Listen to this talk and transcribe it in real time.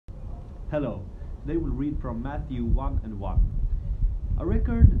Hello, today we'll read from Matthew 1 and 1. A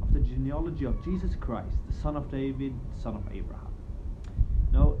record of the genealogy of Jesus Christ, the son of David, son of Abraham.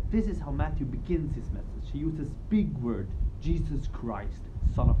 Now, this is how Matthew begins his message. He uses big word, Jesus Christ,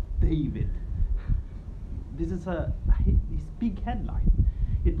 son of David. This is his big headline.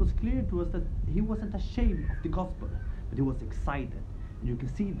 It was clear to us that he wasn't ashamed of the gospel, but he was excited. And you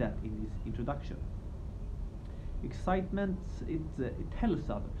can see that in his introduction. Excitement, it tells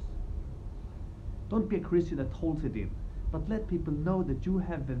others. Don't be a Christian that holds it in, but let people know that you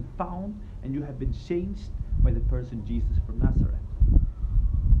have been found and you have been changed by the person Jesus from Nazareth.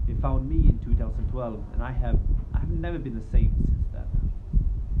 He found me in 2012, and I have never been the same since then.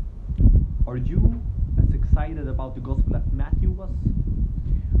 Are you as excited about the gospel as Matthew was?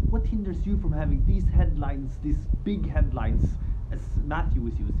 What hinders you from having these headlines, these big headlines, as Matthew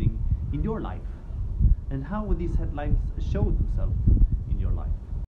is using in your life? And how will these headlines show themselves?